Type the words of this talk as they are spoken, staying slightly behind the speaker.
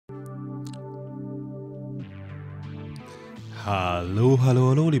Hallo, hallo,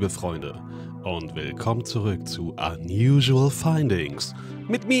 hallo, liebe Freunde und willkommen zurück zu Unusual Findings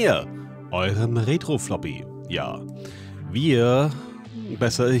mit mir, eurem Retro-Floppy. Ja,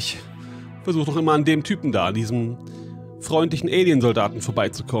 ich, versuche noch immer an dem Typen da, an diesem freundlichen Aliensoldaten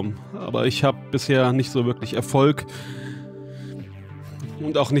vorbeizukommen, aber ich habe bisher nicht so wirklich Erfolg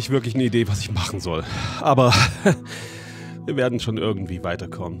und auch nicht wirklich eine Idee, was ich machen soll. Aber wir werden schon irgendwie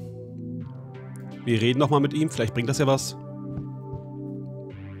weiterkommen. Wir reden noch mal mit ihm, vielleicht bringt das ja was.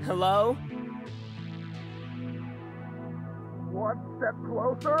 Hello? One step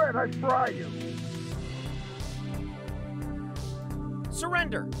closer and I fry you.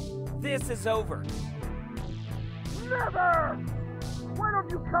 Surrender! This is over. Never! When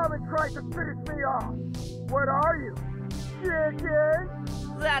have you come and tried to finish me off? What are you? Chicken?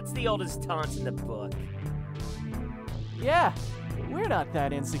 That's the oldest taunt in the book. Yeah, we're not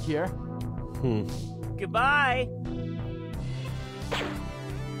that insecure. Goodbye!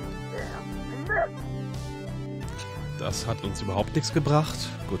 Das hat uns überhaupt nichts gebracht.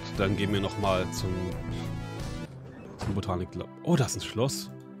 Gut, dann gehen wir nochmal zum Botaniklab. Oh, das ist ein Schloss.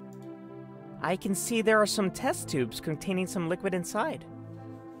 I can see there are some test tubes containing some liquid inside.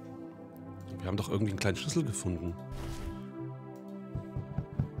 Wir haben doch irgendwie einen kleinen Schlüssel gefunden.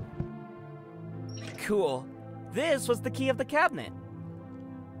 Cool. This was the key of the cabinet.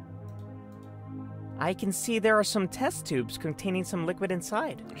 I can see there are some test tubes containing some liquid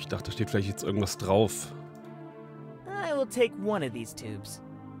inside. Ich dachte, da steht vielleicht jetzt irgendwas drauf. I will take one of these tubes.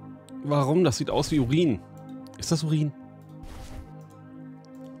 Warum? Das sieht aus wie Urin. Ist das Urin?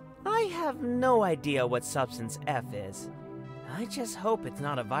 I have no idea what substance F is. I just hope it's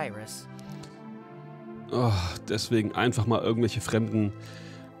not a virus. Oh, deswegen einfach mal irgendwelche fremden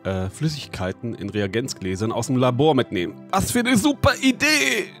Flüssigkeiten in Reagenzgläsern aus dem Labor mitnehmen. Was für eine super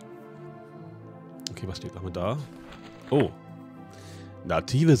Idee! Okay, was steht nochmal da? Oh.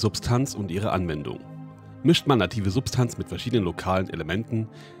 Native Substanz und ihre Anwendung. Mischt man native Substanz mit verschiedenen lokalen Elementen,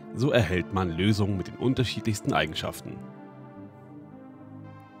 so erhält man Lösungen mit den unterschiedlichsten Eigenschaften.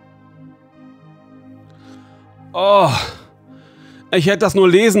 Oh, ich hätte das nur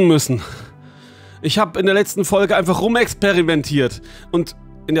lesen müssen. Ich habe in der letzten Folge einfach rumexperimentiert. Und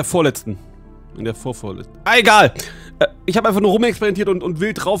in der vorletzten. In der vorvorletzten. Ah, egal. Ich habe einfach nur rumexperimentiert und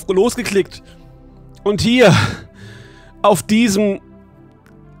wild drauf losgeklickt. Und hier, auf diesem...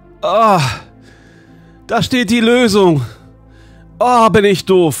 Ah, da steht die Lösung. Oh, bin ich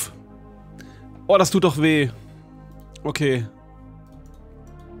doof. Oh, das tut doch weh. Okay.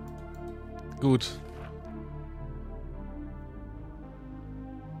 Gut.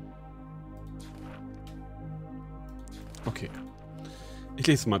 Okay. Ich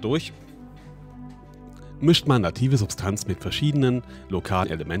lese es mal durch. Mischt man native Substanz mit verschiedenen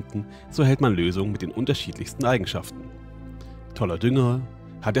lokalen Elementen, so erhält man Lösungen mit den unterschiedlichsten Eigenschaften. Toller Dünger,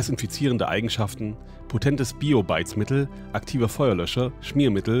 hat desinfizierende Eigenschaften, potentes Bio-Beizmittel, aktiver Feuerlöscher,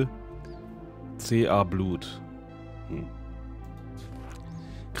 Schmiermittel, CA-Blut.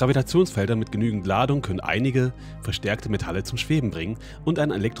 Gravitationsfelder mit genügend Ladung können einige verstärkte Metalle zum Schweben bringen und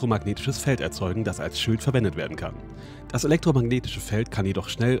ein elektromagnetisches Feld erzeugen, das als Schild verwendet werden kann. Das elektromagnetische Feld kann jedoch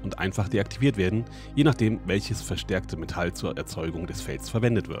schnell und einfach deaktiviert werden, je nachdem, welches verstärkte Metall zur Erzeugung des Felds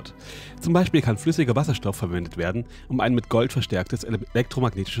verwendet wird. Zum Beispiel kann flüssiger Wasserstoff verwendet werden, um ein mit Gold verstärktes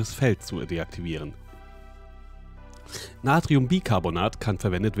elektromagnetisches Feld zu deaktivieren. Natriumbicarbonat kann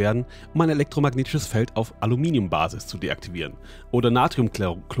verwendet werden, um ein elektromagnetisches Feld auf Aluminiumbasis zu deaktivieren. Oder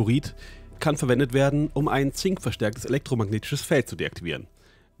Natriumchlorid kann verwendet werden, um ein zinkverstärktes elektromagnetisches Feld zu deaktivieren.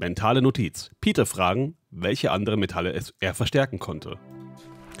 Mentale Notiz. Peter fragen, welche anderen Metalle er verstärken konnte.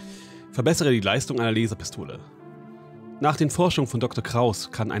 Verbessere die Leistung einer Laserpistole. Nach den Forschungen von Dr. Kraus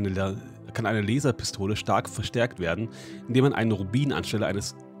kann eine Laserpistole stark verstärkt werden, indem man einen Rubin anstelle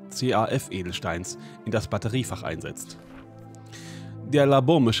eines CAF-Edelsteins in das Batteriefach einsetzt. Der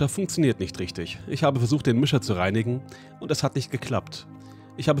Labormischer funktioniert nicht richtig. Ich habe versucht, den Mischer zu reinigen und es hat nicht geklappt.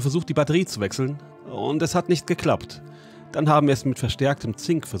 Ich habe versucht, die Batterie zu wechseln und es hat nicht geklappt. Dann haben wir es mit verstärktem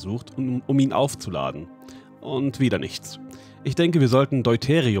Zink versucht, um ihn aufzuladen. Und wieder nichts. Ich denke, wir sollten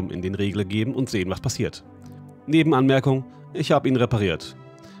Deuterium in den Regler geben und sehen, was passiert. Nebenanmerkung, ich habe ihn repariert.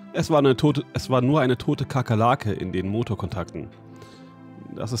 Es war nur eine tote Kakerlake in den Motorkontakten.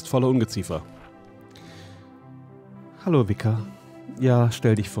 Das ist voller Ungeziefer. Hallo Wicker. Ja,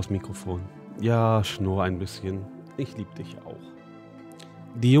 stell dich vors Mikrofon. Ja, schnurr ein bisschen. Ich lieb dich auch.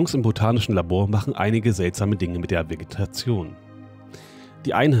 Die Jungs im botanischen Labor machen einige seltsame Dinge mit der Vegetation.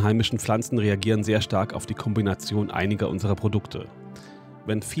 Die einheimischen Pflanzen reagieren sehr stark auf die Kombination einiger unserer Produkte.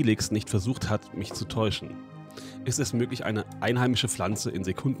 Wenn Felix nicht versucht hat, mich zu täuschen. ist es möglich, eine einheimische Pflanze in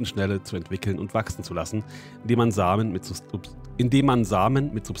Sekundenschnelle zu entwickeln und wachsen zu lassen, indem man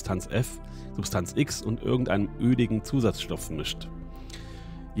Samen mit Substanz F, Substanz X und irgendeinem öligen Zusatzstoff mischt.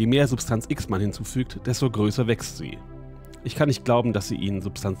 Je mehr Substanz X man hinzufügt, desto größer wächst sie. Ich kann nicht glauben, dass sie ihnen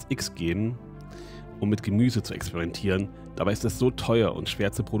Substanz X geben, um mit Gemüse zu experimentieren, dabei ist es so teuer und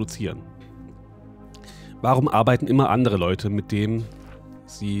schwer zu produzieren. Warum arbeiten immer andere Leute mit dem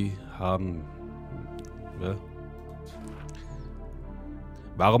sie haben... Ja?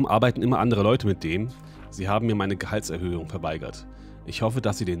 Warum arbeiten immer andere Leute mit dem, sie haben mir meine Gehaltserhöhung verweigert? Ich hoffe,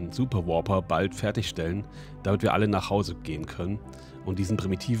 dass sie den Super Warper bald fertigstellen, damit wir alle nach Hause gehen können und diesen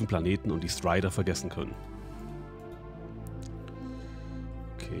primitiven Planeten und die Strider vergessen können.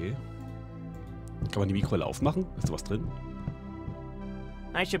 Okay. Kann man die Mikrowelle aufmachen? Ist da was drin?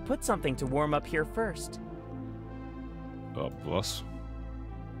 I should put something to warm up here first. Was?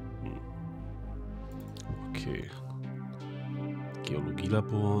 Okay.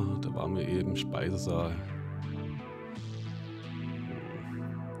 Geologielabor, da waren wir eben, Speisesaal.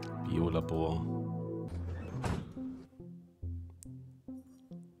 Biolabor.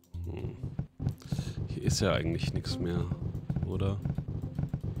 Hier ist ja eigentlich nichts mehr, oder?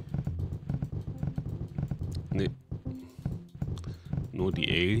 Nee. Nur die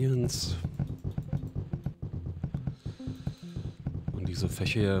Aliens. Und diese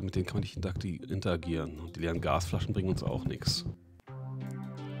Fächer, mit denen kann man nicht interagieren. Und die leeren Gasflaschen bringen uns auch nichts.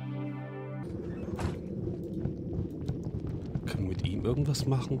 Können wir mit ihm irgendwas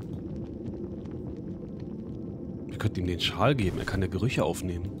machen? Wir könnten ihm den Schal geben, er kann ja Gerüche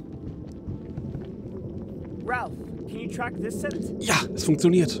aufnehmen. Ralph, can you track this set? Ja, es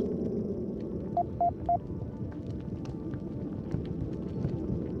funktioniert.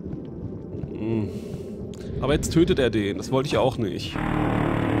 Aber jetzt tötet er den, das wollte ich auch nicht.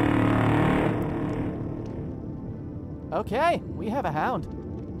 Okay, we have a hound.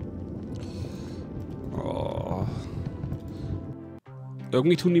 Oh.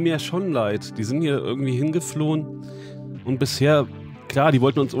 Irgendwie tun die mir ja schon leid. Die sind hier irgendwie hingeflohen. Und bisher, klar, die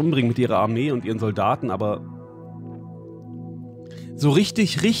wollten uns umbringen mit ihrer Armee und ihren Soldaten, aber so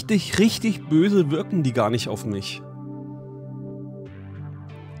richtig böse wirken die gar nicht auf mich.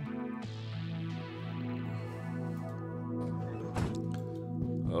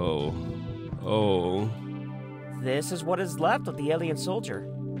 Oh. Oh. This is what is left of the alien soldier.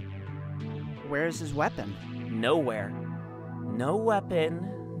 Where's his weapon? Nowhere. No weapon,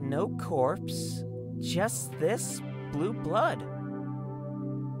 no corpse, just this blue blood.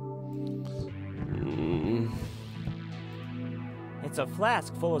 It's a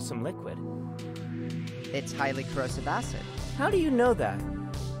flask full of some liquid. It's highly corrosive acid. How do you know that?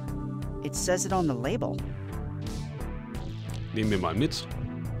 It says it on the label. Nehmen wir mal mit.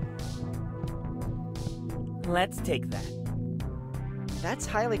 Let's take that. That's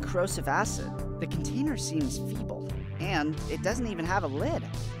highly corrosive acid. The container seems feeble, and it doesn't even have a lid.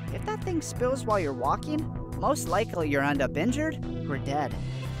 If that thing spills while you're walking, most likely you'll end up injured or dead.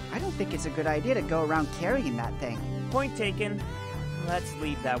 I don't think it's a good idea to go around carrying that thing. Point taken. Let's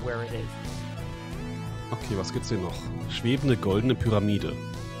leave that where it is. Okay, was gibt's hier noch? Schwebende goldene Pyramide.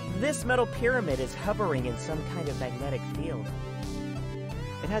 This metal pyramid is hovering in some kind of magnetic field.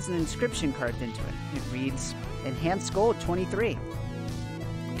 It has an inscription carved into it. It reads, Enhanced Gold 23.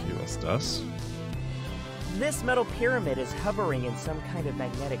 Okay, was ist das? This metal pyramid is hovering in some kind of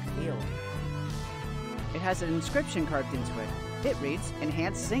magnetic field. It has an inscription carved into it. It reads,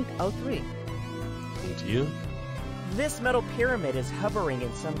 Enhanced Zinc 03. Und hier? This metal pyramid is hovering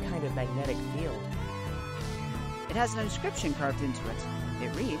in some kind of magnetic field. It has an inscription carved into it.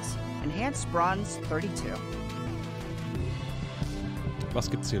 It reads, Enhanced Bronze 32. Was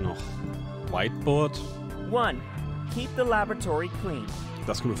gibt's hier noch? Whiteboard. 1. Keep the laboratory clean.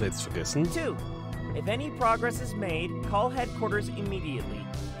 Das können wir jetzt vergessen. 2. If any progress is made, call headquarters immediately.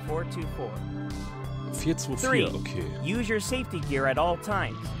 424. 424, 3. okay. Use your safety gear at all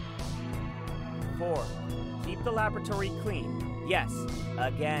times. 4. Keep the laboratory clean. Yes,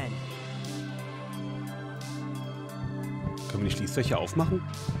 again. Können wir die Schließfächer aufmachen?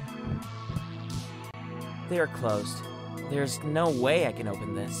 They are closed. There's no way I can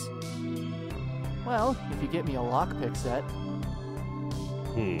open this. Well, if you get me a lockpick set.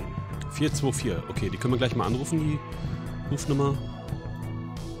 424, okay, die können wir gleich mal anrufen, die Rufnummer.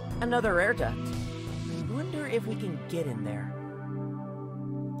 Another air duct. Wonder if we can get in there.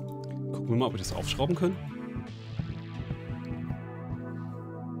 Gucken wir mal, ob wir das aufschrauben können.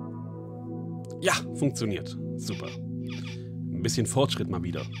 Ja, funktioniert. Super. Ein bisschen Fortschritt mal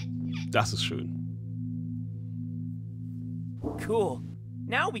wieder. Das ist schön. Cool.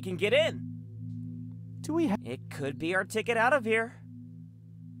 Now we can get in. Do we It could be our ticket out of here.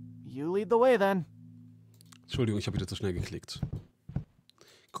 You lead the way then. Entschuldigung, ich habe wieder zu schnell geklickt.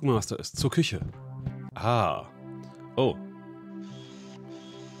 Guck mal, was da ist. Zur Küche. Ah. Oh.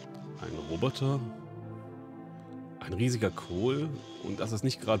 Ein Roboter. Ein riesiger Kohl. Und das ist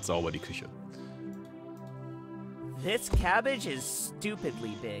nicht gerade sauber, die Küche. This cabbage is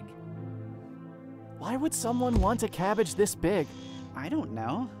stupidly big. Why would someone want a cabbage this big? I don't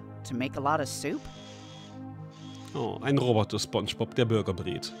know. To make a lot of soup? Oh, ein Roboter SpongeBob, der Burger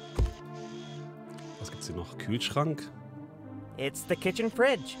brät. Was gibt's hier noch? Kühlschrank? It's the kitchen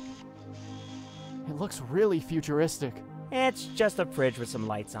fridge. It looks really futuristic. It's just a fridge with some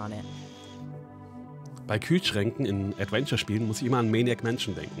lights on it. Bei Kühlschränken in Adventure-Spielen muss ich immer an Maniac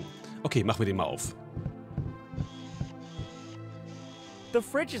Mansion denken. Okay, machen wir den mal auf. The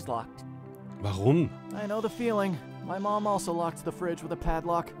fridge is locked. Warum? I know the feeling. My mom also locked the fridge with a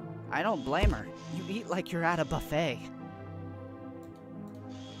padlock. I don't blame her. You eat like you're at a buffet.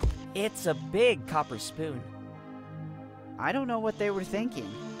 It's a big copper spoon. I don't know what they were thinking.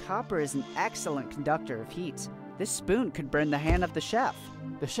 Copper is an excellent conductor of heat. This spoon could burn the hand of the chef.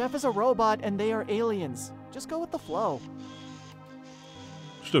 The chef is a robot and they are aliens. Just go with the flow.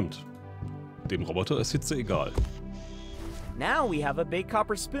 Stimmt. Dem Roboter ist Hitze egal. Now we have a big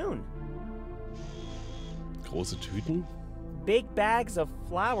copper spoon. Große Tüten? Big bags of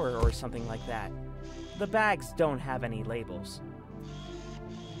flour or something like that. The bags don't have any labels.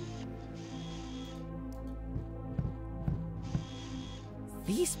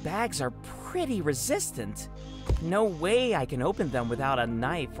 These bags are pretty resistant. No way I can open them without a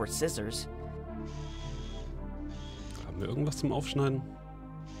knife or scissors. Haben wir irgendwas zum Aufschneiden?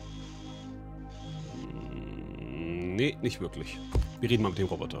 Nee, nicht wirklich. Wir reden mal mit dem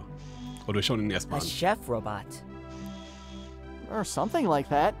Roboter. Oder wir schauen ihn erstmal A an. chef robot. Or something like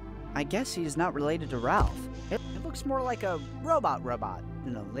that. I guess he's not related to Ralph. It looks more like a robot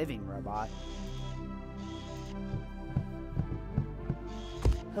than a living robot.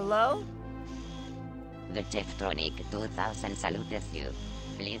 Hello? The Tectonic 2000 salutes you.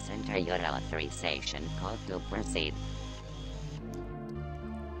 Please enter your authorization code to proceed.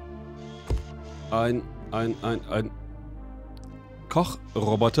 Ein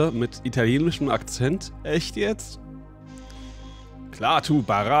Kochroboter mit italienischem Akzent? Echt jetzt? Klaatu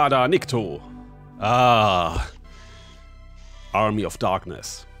Barada Nicto. Ah. Army of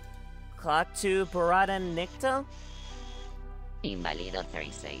Darkness. Klaatu Barada Nicto? Invalid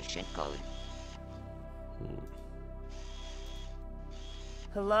authorization code.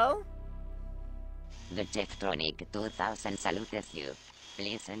 Hello? The Tectonic 2000 salutes you.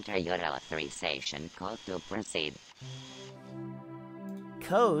 Please enter your authorization code to proceed.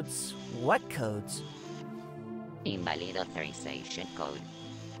 Codes? What codes? Invalid authorization code.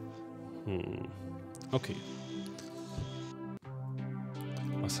 Okay.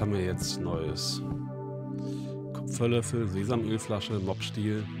 Was haben wir jetzt Neues? Kupferlöffel, Sesamölflasche,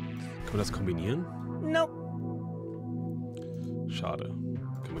 Mopstiel. Können wir das kombinieren? Nope. Schade.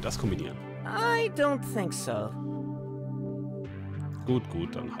 Können wir das kombinieren? I don't think so. Gut,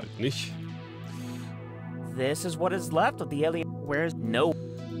 dann halt nicht. This is what is left of the alien. Where's... No.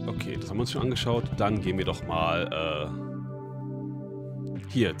 Okay, das haben wir uns schon angeschaut. Dann gehen wir doch mal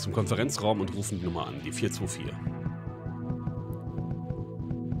hier zum Konferenzraum und rufen die Nummer an, die 424.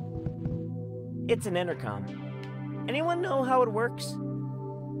 It's an intercom. Anyone know how it works?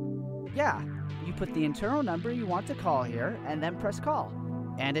 Yeah, you put the internal number you want to call here, and then press call.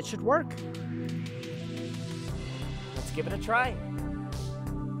 And it should work. Let's give it a try.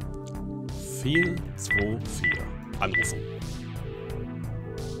 424. Anrufen.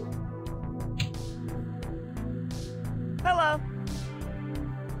 Hello.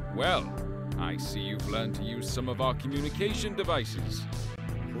 Well, I see you've learned to use some of our communication devices.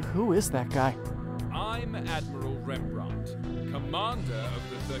 Who is that guy? I'm Admiral Rembrandt, commander of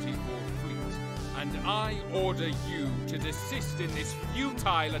the 34th Fleet, and I order you to desist in this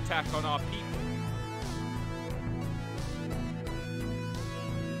futile attack on our people.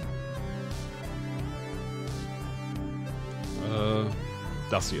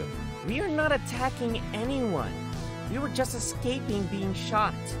 Das hier. We are not attacking anyone. We were just escaping being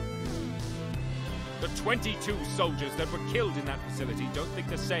shot. The 22 soldiers that were killed in that facility don't think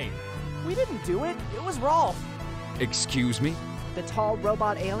the same. We didn't do it. It was Rolf. Excuse me? The tall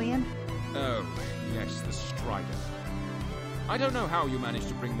robot alien? Oh, yes, the Strider. I don't know how you managed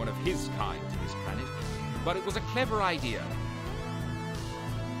to bring one of his kind to this planet, but it was a clever idea.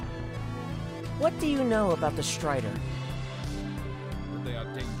 What do you know about the Strider? That they are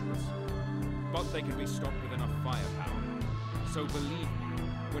dangerous, but they can be stopped with enough firepower. So believe me,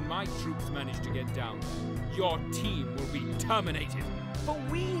 When my troops manage to get down there, your team will be terminated. But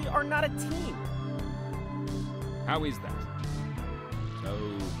we are not a team. How is that? So,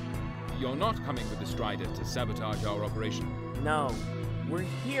 you're not coming with the Strider to sabotage our operation? No, we're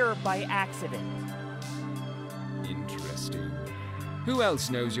here by accident. Interesting. Who else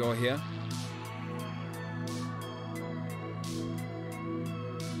knows you're here?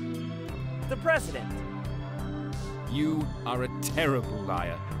 The president. You are a terrible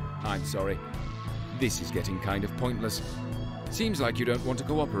liar. I'm sorry. This is getting kind of pointless. Seems like you don't want to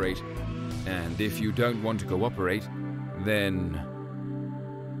cooperate. And if you don't want to cooperate, then...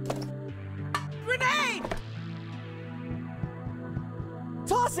 Grenade!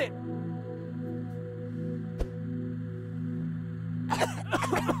 Toss it!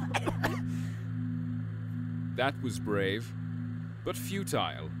 That was brave, but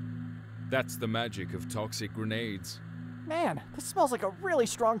futile. That's the magic of toxic grenades. Man, this smells like a really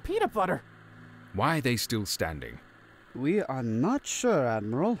strong peanut butter. Why are they still standing? We are not sure,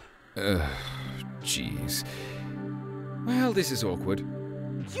 Admiral. Jeez. Well, this is awkward.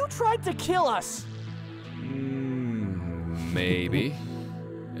 You tried to kill us! Maybe.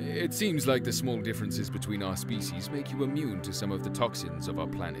 It seems like the small differences between our species make you immune to some of the toxins of our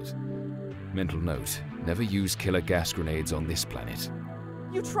planet. Mental note, never use killer gas grenades on this planet.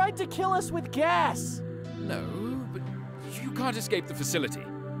 You tried to kill us with gas! No, but you can't escape the facility.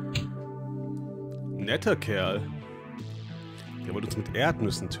 Netter Kerl. Der wollte uns mit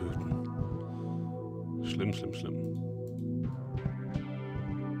Erdnüssen töten. Schlimm, schlimm, schlimm.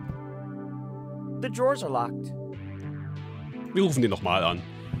 The drawers are locked. Wir rufen den nochmal an.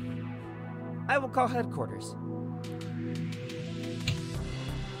 I will call headquarters.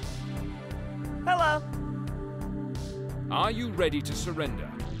 Hello. Are you ready to surrender?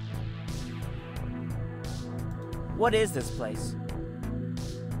 What is this place?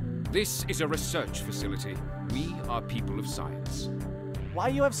 This is a research facility. We are people of science. Why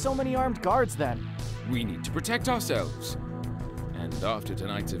you have so many armed guards then? We need to protect ourselves. And after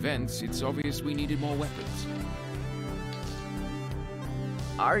tonight's events, it's obvious we needed more weapons.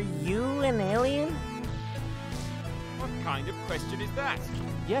 Are you an alien? What kind of question is that?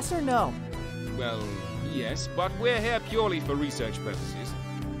 Yes or no? Well, yes, but we're here purely for research purposes.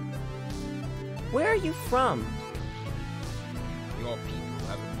 Where are you from? Your people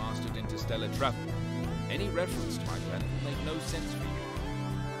haven't mastered interstellar travel. Any reference to my planet will make no sense for you.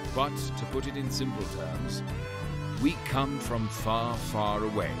 But, to put it in simple terms, we come from far, far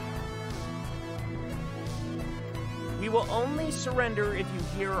away. We will only surrender if you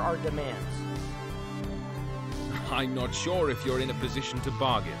hear our demands. I'm not sure if you're in a position to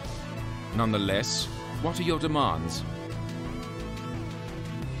bargain. Nonetheless, what are your demands?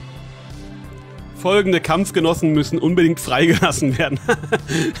 Folgende Kampfgenossen müssen unbedingt freigelassen werden.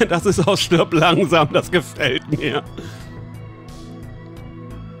 Das ist aus Stirb langsam, das gefällt mir.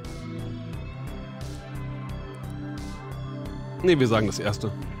 Ne, wir sagen das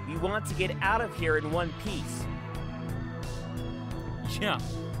erste. We want to get out of here in one piece. Yeah,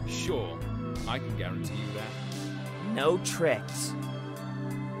 sure. I can guarantee you that. No tricks.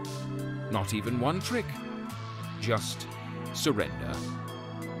 Not even one trick. Just surrender.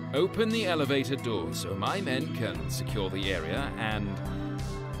 Open the elevator door so my men can secure the area and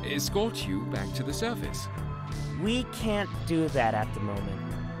escort you back to the surface. We can't do that at the moment.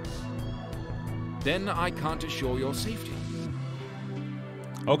 Then I can't assure your safety.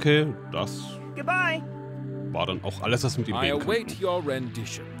 Okay, das Goodbye. war dann auch alles, was wir mit ihm I reden await könnten. your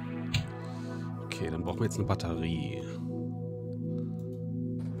rendition. Okay, dann brauchen wir jetzt eine Batterie.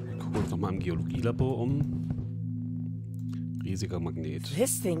 Wir gucken uns nochmal im Geologielabor um. Riesiger Magnet.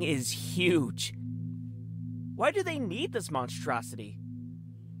 This thing is huge. Why do they need this monstrosity?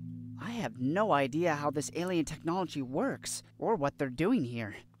 I have no idea how this alien technology works, or what they're doing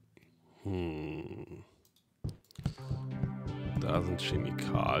here. Da sind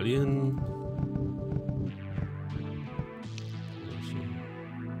Chemikalien.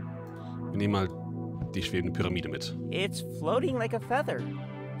 Wir nehmen mal die schwebende Pyramide mit. It's floating like a feather,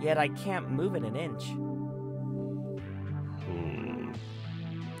 yet I can't move it an inch.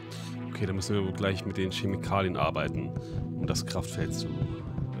 Okay, dann müssen wir gleich mit den Chemikalien arbeiten, um das Kraftfeld zu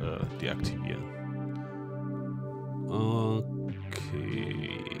deaktivieren.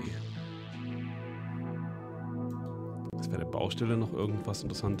 Okay. Ist bei der Baustelle noch irgendwas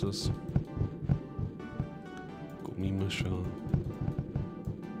Interessantes? Gummimischer.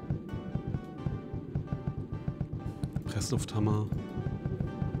 Presslufthammer.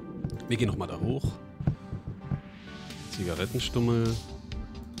 Wir gehen nochmal da hoch. Zigarettenstummel.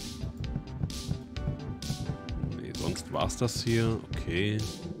 Nee, sonst war's das hier. Okay.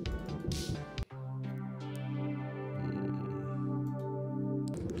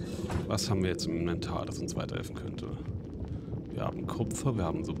 Was haben wir jetzt im Inventar, das uns weiterhelfen könnte? Wir haben Kupfer, wir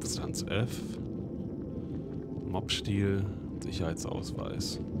haben Substanz F, Mobstiel,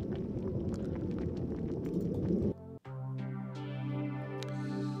 Sicherheitsausweis.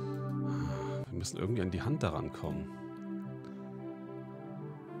 Wir müssen irgendwie an die Hand daran kommen.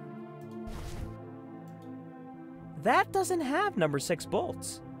 That doesn't have number 6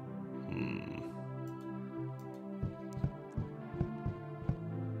 bolts.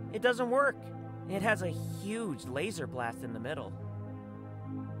 It doesn't work. It has a huge laser blast in the middle.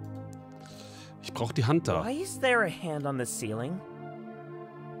 Ich brauche die Hand da. Why is there a hand on the ceiling?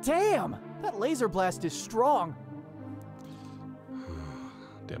 Damn! That laser blast is strong.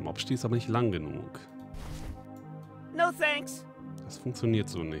 Der Mobstiel ist aber nicht lang genug. No thanks. Das funktioniert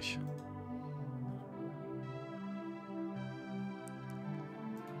so nicht.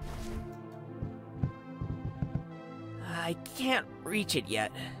 I can't reach it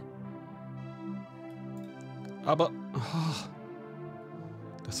yet. Aber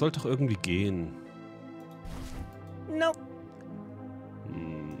das sollte doch irgendwie gehen. Nope.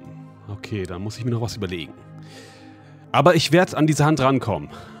 Okay, dann muss ich mir noch was überlegen. Aber ich werde an diese Hand rankommen.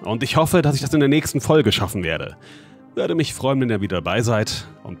 Und ich hoffe, dass ich das in der nächsten Folge schaffen werde. Würde mich freuen, wenn ihr wieder dabei seid.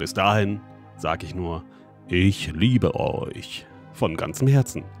 Und bis dahin sage ich nur, ich liebe euch. Von ganzem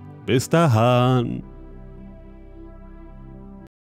Herzen. Bis dahin.